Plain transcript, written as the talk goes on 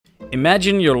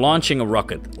Imagine you're launching a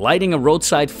rocket, lighting a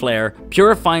roadside flare,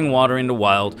 purifying water in the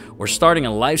wild, or starting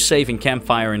a life-saving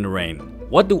campfire in the rain.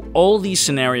 What do all these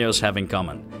scenarios have in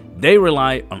common? They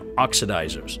rely on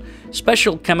oxidizers,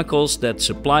 special chemicals that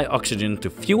supply oxygen to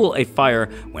fuel a fire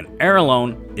when air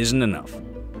alone isn't enough.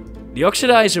 The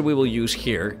oxidizer we will use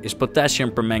here is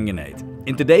potassium permanganate.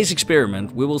 In today's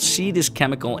experiment, we will see this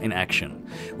chemical in action.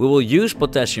 We will use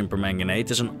potassium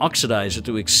permanganate as an oxidizer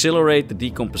to accelerate the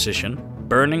decomposition,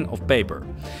 burning of paper.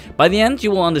 By the end,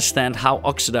 you will understand how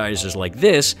oxidizers like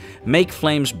this make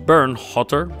flames burn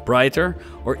hotter, brighter,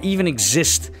 or even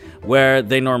exist where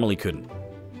they normally couldn't.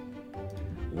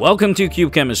 Welcome to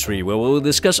Cube Chemistry, where we will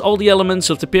discuss all the elements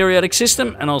of the periodic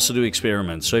system and also do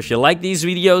experiments. So if you like these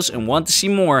videos and want to see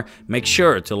more, make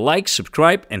sure to like,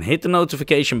 subscribe and hit the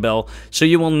notification bell so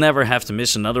you will never have to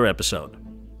miss another episode.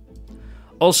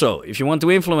 Also, if you want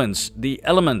to influence the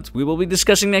element we will be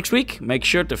discussing next week, make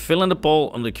sure to fill in the poll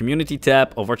on the community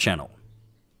tab of our channel.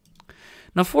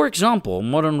 Now, for example,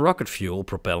 modern rocket fuel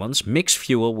propellants mix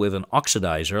fuel with an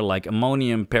oxidizer like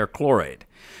ammonium perchlorate,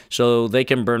 so they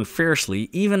can burn fiercely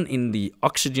even in the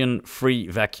oxygen-free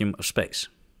vacuum of space.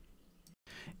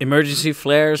 Emergency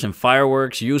flares and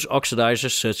fireworks use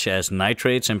oxidizers such as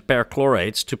nitrates and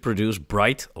perchlorates to produce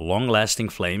bright, long-lasting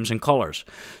flames and colors.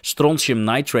 Strontium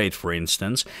nitrate, for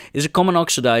instance, is a common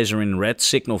oxidizer in red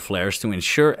signal flares to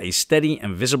ensure a steady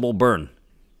and visible burn.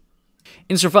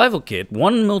 In survival kit,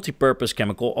 one multi-purpose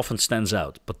chemical often stands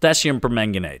out, potassium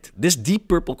permanganate. This deep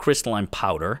purple crystalline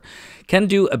powder can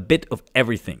do a bit of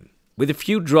everything. With a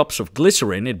few drops of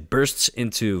glycerin, it bursts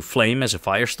into flame as a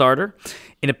fire starter.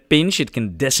 In a pinch, it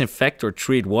can disinfect or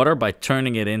treat water by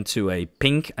turning it into a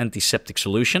pink antiseptic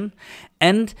solution.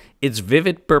 And its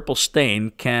vivid purple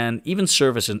stain can even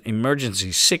serve as an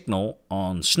emergency signal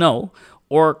on snow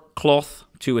or cloth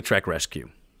to attract rescue.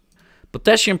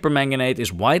 Potassium permanganate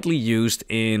is widely used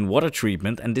in water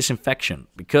treatment and disinfection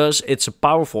because it's a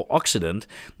powerful oxidant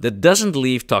that doesn't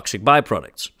leave toxic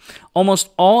byproducts. Almost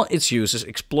all its uses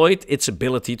exploit its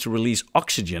ability to release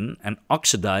oxygen and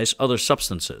oxidize other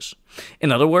substances.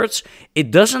 In other words, it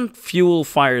doesn't fuel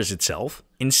fires itself,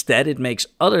 instead it makes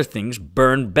other things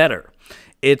burn better.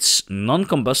 It's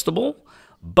non-combustible,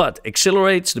 but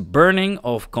accelerates the burning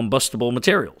of combustible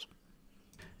materials.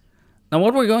 Now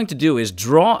what we're going to do is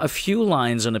draw a few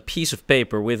lines on a piece of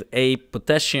paper with a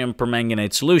potassium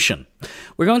permanganate solution.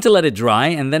 We're going to let it dry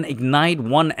and then ignite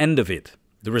one end of it.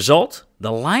 The result?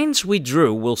 The lines we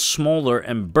drew will smolder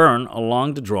and burn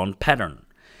along the drawn pattern.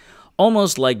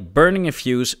 Almost like burning a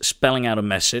fuse, spelling out a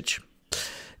message.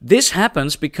 This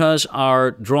happens because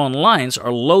our drawn lines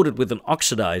are loaded with an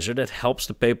oxidizer that helps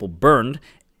the paper burn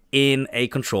in a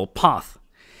controlled path.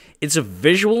 It's a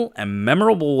visual and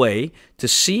memorable way to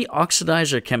see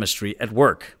oxidizer chemistry at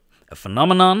work, a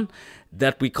phenomenon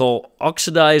that we call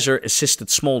oxidizer-assisted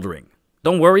smoldering.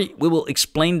 Don't worry, we will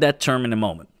explain that term in a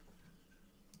moment.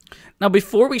 Now,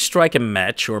 before we strike a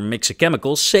match or mix a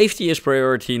chemical, safety is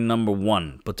priority number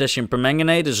one. Potassium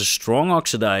permanganate is a strong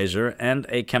oxidizer and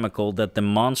a chemical that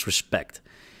demands respect.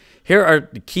 Here are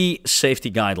the key safety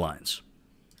guidelines.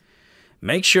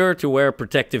 Make sure to wear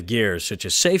protective gear such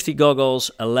as safety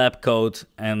goggles, a lab coat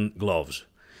and gloves.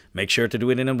 Make sure to do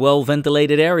it in a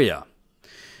well-ventilated area.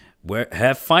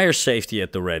 Have fire safety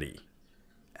at the ready.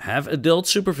 Have adult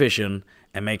supervision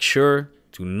and make sure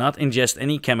to not ingest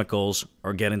any chemicals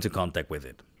or get into contact with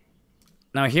it.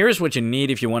 Now here's what you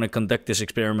need if you want to conduct this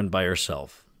experiment by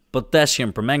yourself.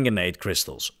 Potassium permanganate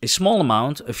crystals. A small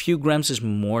amount, a few grams is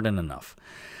more than enough.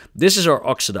 This is our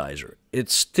oxidizer.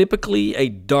 It's typically a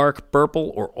dark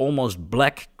purple or almost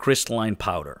black crystalline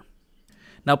powder.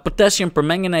 Now, potassium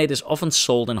permanganate is often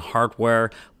sold in hardware,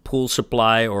 pool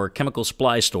supply or chemical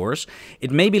supply stores.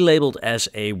 It may be labeled as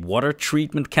a water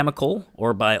treatment chemical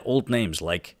or by old names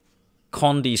like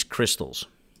Condy's crystals.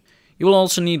 You will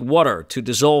also need water to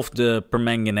dissolve the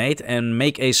permanganate and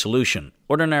make a solution.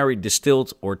 Ordinary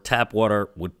distilled or tap water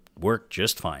would work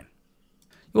just fine.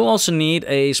 You will also need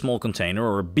a small container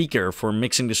or a beaker for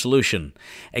mixing the solution.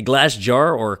 A glass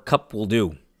jar or cup will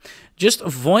do. Just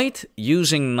avoid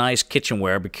using nice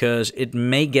kitchenware because it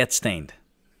may get stained.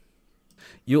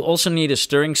 You'll also need a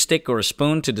stirring stick or a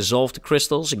spoon to dissolve the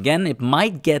crystals. Again, it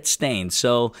might get stained,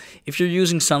 so if you're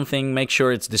using something, make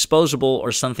sure it's disposable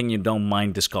or something you don't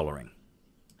mind discoloring.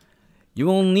 You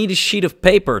will need a sheet of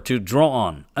paper to draw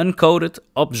on. Uncoated,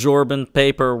 absorbent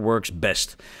paper works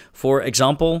best. For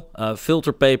example,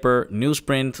 filter paper,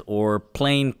 newsprint, or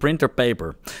plain printer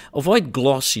paper. Avoid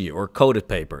glossy or coated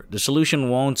paper. The solution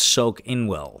won't soak in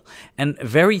well. And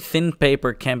very thin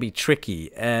paper can be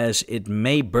tricky as it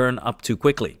may burn up too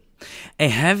quickly. A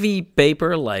heavy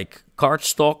paper like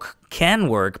cardstock can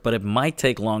work, but it might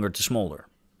take longer to smolder.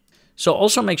 So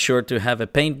also make sure to have a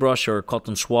paintbrush or a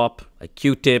cotton swab, a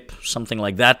Q-tip, something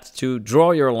like that, to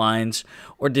draw your lines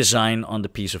or design on the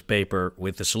piece of paper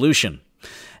with the solution.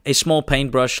 A small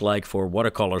paintbrush, like for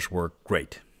watercolors, work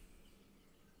great.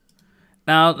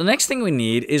 Now, the next thing we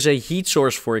need is a heat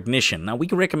source for ignition. Now, we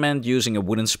can recommend using a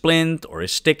wooden splint or a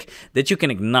stick that you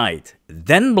can ignite,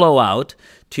 then blow out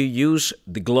to use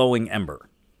the glowing ember.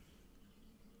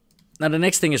 Now, the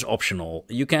next thing is optional.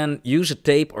 You can use a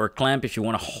tape or a clamp if you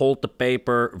want to hold the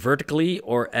paper vertically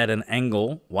or at an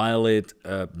angle while it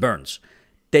burns.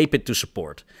 Tape it to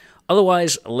support.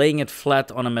 Otherwise, laying it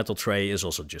flat on a metal tray is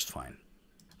also just fine.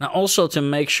 Now, also to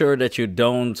make sure that you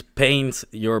don't paint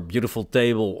your beautiful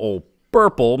table all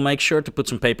purple, make sure to put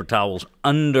some paper towels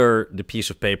under the piece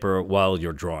of paper while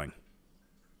you're drawing.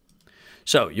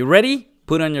 So, you ready?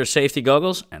 Put on your safety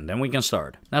goggles and then we can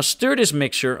start. Now stir this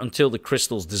mixture until the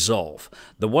crystals dissolve.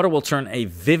 The water will turn a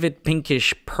vivid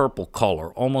pinkish purple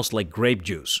color, almost like grape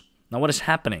juice. Now what is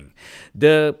happening?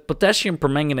 The potassium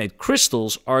permanganate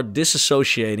crystals are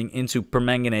dissociating into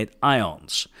permanganate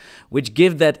ions, which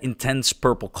give that intense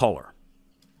purple color.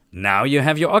 Now you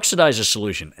have your oxidizer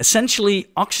solution, essentially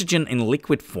oxygen in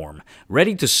liquid form,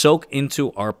 ready to soak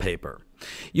into our paper.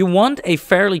 You want a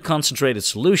fairly concentrated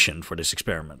solution for this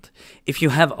experiment. If you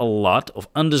have a lot of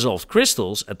undissolved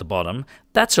crystals at the bottom,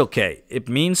 that's okay. It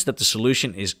means that the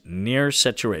solution is near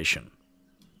saturation.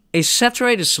 A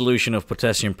saturated solution of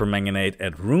potassium permanganate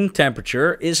at room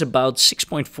temperature is about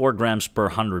 6.4 grams per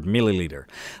 100 milliliter.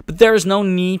 But there is no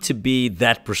need to be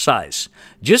that precise.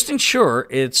 Just ensure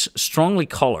it's strongly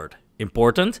colored.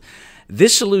 Important.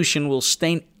 This solution will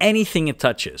stain anything it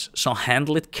touches, so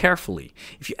handle it carefully.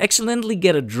 If you accidentally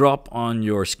get a drop on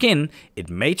your skin, it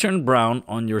may turn brown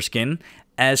on your skin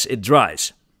as it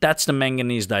dries. That's the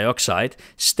manganese dioxide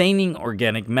staining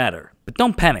organic matter. But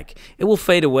don't panic, it will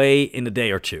fade away in a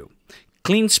day or two.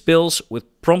 Clean spills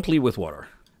promptly with water.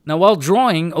 Now while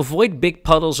drawing, avoid big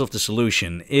puddles of the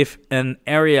solution. If an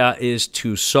area is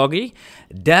too soggy,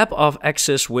 dab off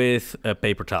excess with a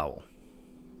paper towel.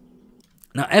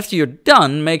 Now after you're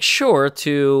done, make sure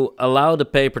to allow the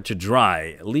paper to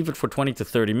dry. Leave it for 20 to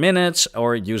 30 minutes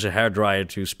or use a hairdryer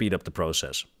to speed up the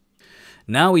process.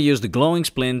 Now we use the glowing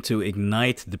splint to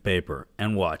ignite the paper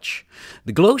and watch.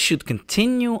 The glow should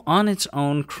continue on its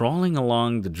own, crawling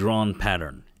along the drawn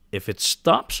pattern. If it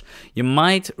stops, you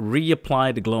might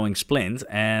reapply the glowing splint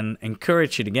and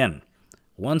encourage it again.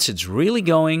 Once it's really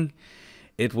going,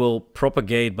 it will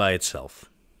propagate by itself.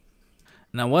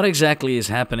 Now, what exactly is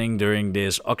happening during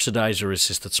this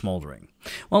oxidizer-assisted smoldering?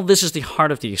 Well, this is the heart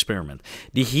of the experiment.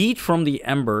 The heat from the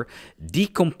ember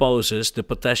decomposes the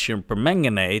potassium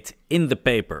permanganate in the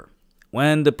paper.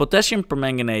 When the potassium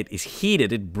permanganate is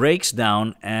heated, it breaks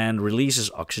down and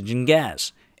releases oxygen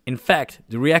gas. In fact,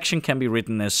 the reaction can be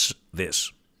written as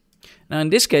this. Now, in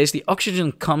this case, the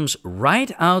oxygen comes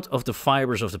right out of the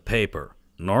fibers of the paper.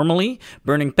 Normally,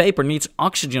 burning paper needs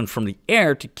oxygen from the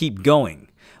air to keep going.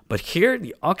 But here,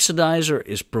 the oxidizer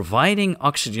is providing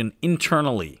oxygen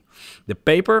internally. The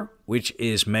paper, which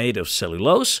is made of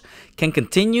cellulose, can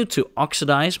continue to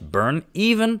oxidize, burn,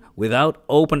 even without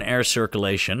open air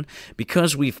circulation,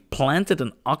 because we've planted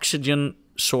an oxygen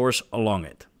source along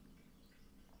it.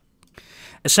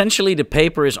 Essentially, the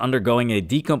paper is undergoing a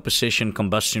decomposition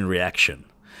combustion reaction.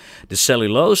 The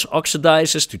cellulose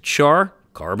oxidizes to char,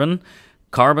 carbon,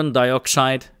 carbon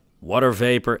dioxide, water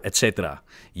vapor, etc.,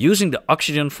 using the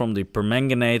oxygen from the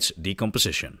permanganate's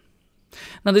decomposition.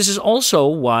 Now, this is also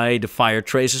why the fire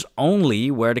traces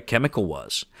only where the chemical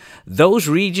was. Those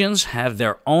regions have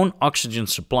their own oxygen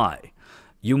supply.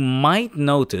 You might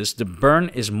notice the burn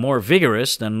is more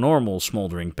vigorous than normal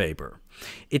smoldering paper.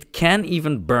 It can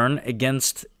even burn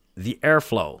against the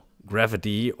airflow,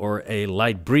 gravity, or a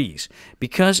light breeze,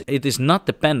 because it is not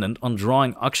dependent on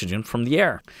drawing oxygen from the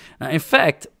air. Now, in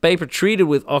fact, paper treated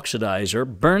with oxidizer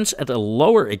burns at a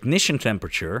lower ignition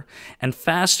temperature and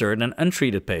faster than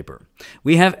untreated paper.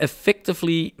 We have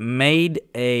effectively made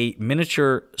a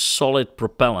miniature solid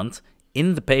propellant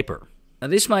in the paper. Now,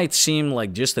 this might seem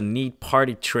like just a neat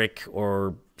party trick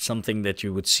or something that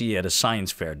you would see at a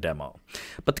science fair demo,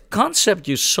 but the concept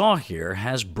you saw here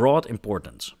has broad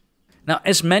importance. Now,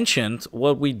 as mentioned,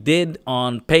 what we did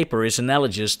on paper is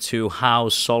analogous to how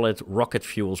solid rocket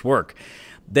fuels work.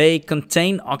 They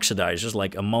contain oxidizers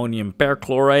like ammonium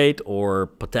perchlorate or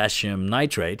potassium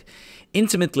nitrate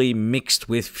intimately mixed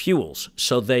with fuels,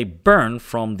 so they burn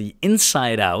from the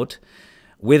inside out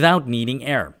without needing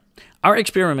air. Our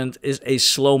experiment is a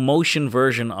slow motion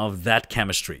version of that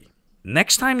chemistry.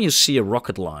 Next time you see a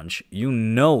rocket launch, you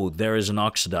know there is an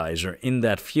oxidizer in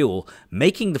that fuel,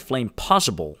 making the flame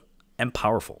possible and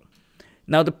powerful.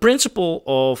 Now, the principle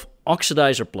of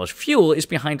oxidizer plus fuel is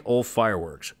behind all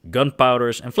fireworks,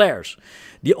 gunpowders and flares.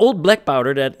 The old black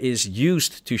powder that is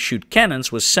used to shoot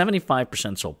cannons was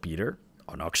 75% saltpeter,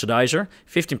 an oxidizer,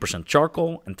 15%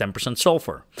 charcoal and 10%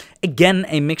 sulfur. Again,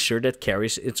 a mixture that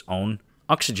carries its own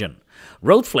oxygen.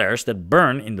 Road flares that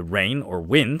burn in the rain or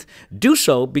wind do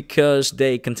so because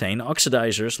they contain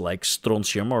oxidizers like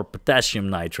strontium or potassium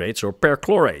nitrates or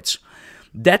perchlorates.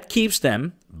 That keeps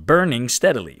them burning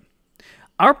steadily.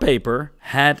 Our paper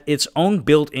had its own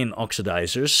built-in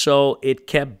oxidizers, so it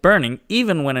kept burning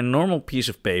even when a normal piece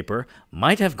of paper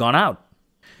might have gone out.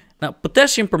 Now,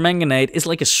 potassium permanganate is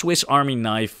like a Swiss Army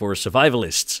knife for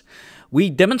survivalists. We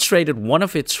demonstrated one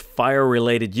of its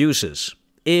fire-related uses.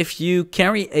 If you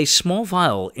carry a small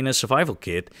vial in a survival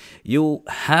kit, you'll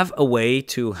have a way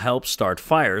to help start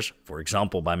fires, for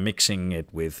example by mixing it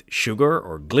with sugar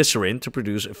or glycerin to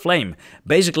produce a flame,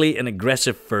 basically an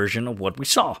aggressive version of what we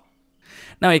saw.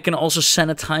 Now, you can also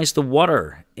sanitize the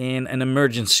water in an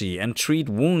emergency and treat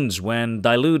wounds when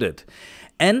diluted.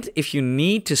 And if you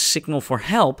need to signal for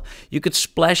help, you could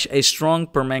splash a strong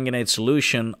permanganate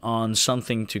solution on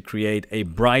something to create a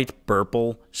bright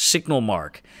purple signal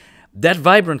mark. That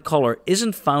vibrant color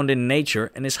isn't found in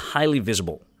nature and is highly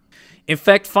visible. In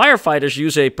fact, firefighters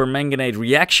use a permanganate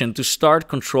reaction to start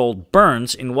controlled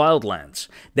burns in wildlands.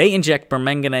 They inject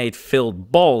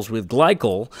permanganate-filled balls with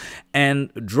glycol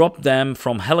and drop them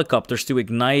from helicopters to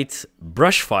ignite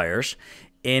brush fires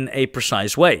in a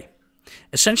precise way.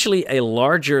 Essentially a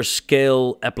larger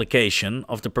scale application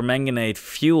of the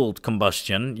permanganate-fueled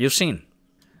combustion you've seen.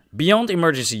 Beyond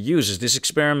emergency uses, this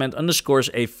experiment underscores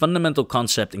a fundamental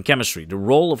concept in chemistry, the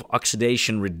role of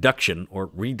oxidation reduction or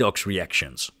redox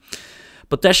reactions.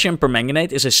 Potassium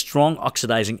permanganate is a strong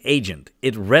oxidizing agent.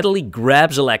 It readily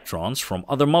grabs electrons from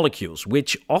other molecules,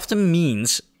 which often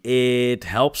means it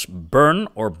helps burn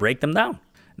or break them down.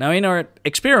 Now, in our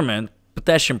experiment,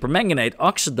 potassium permanganate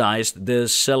oxidized the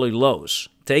cellulose,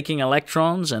 taking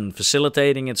electrons and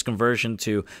facilitating its conversion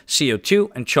to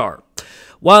CO2 and char,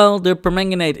 while the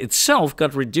permanganate itself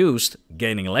got reduced,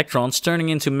 gaining electrons, turning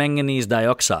into manganese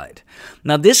dioxide.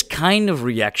 Now, this kind of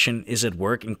reaction is at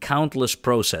work in countless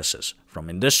processes, from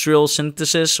industrial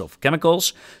synthesis of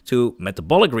chemicals to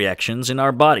metabolic reactions in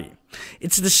our body.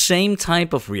 It's the same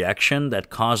type of reaction that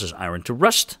causes iron to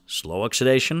rust, slow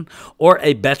oxidation, or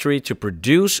a battery to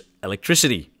produce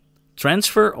electricity.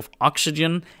 Transfer of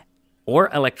oxygen or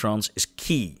electrons is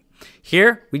key.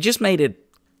 Here, we just made it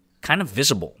kind of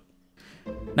visible.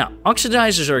 Now,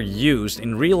 oxidizers are used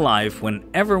in real life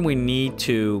whenever we need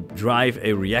to drive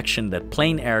a reaction that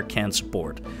plain air can't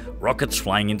support. Rockets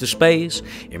flying into space,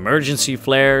 emergency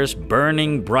flares,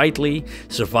 burning brightly,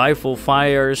 survival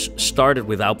fires started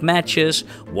without matches,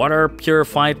 water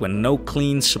purified when no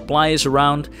clean supply is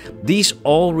around. These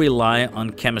all rely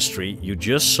on chemistry you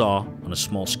just saw on a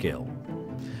small scale.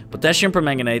 Potassium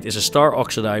permanganate is a star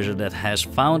oxidizer that has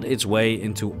found its way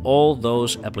into all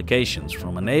those applications,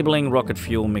 from enabling rocket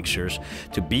fuel mixtures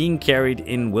to being carried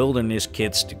in wilderness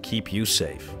kits to keep you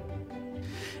safe.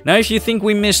 Now, if you think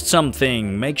we missed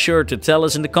something, make sure to tell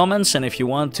us in the comments, and if you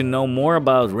want to know more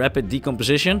about rapid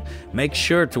decomposition, make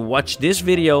sure to watch this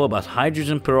video about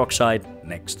hydrogen peroxide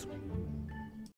next.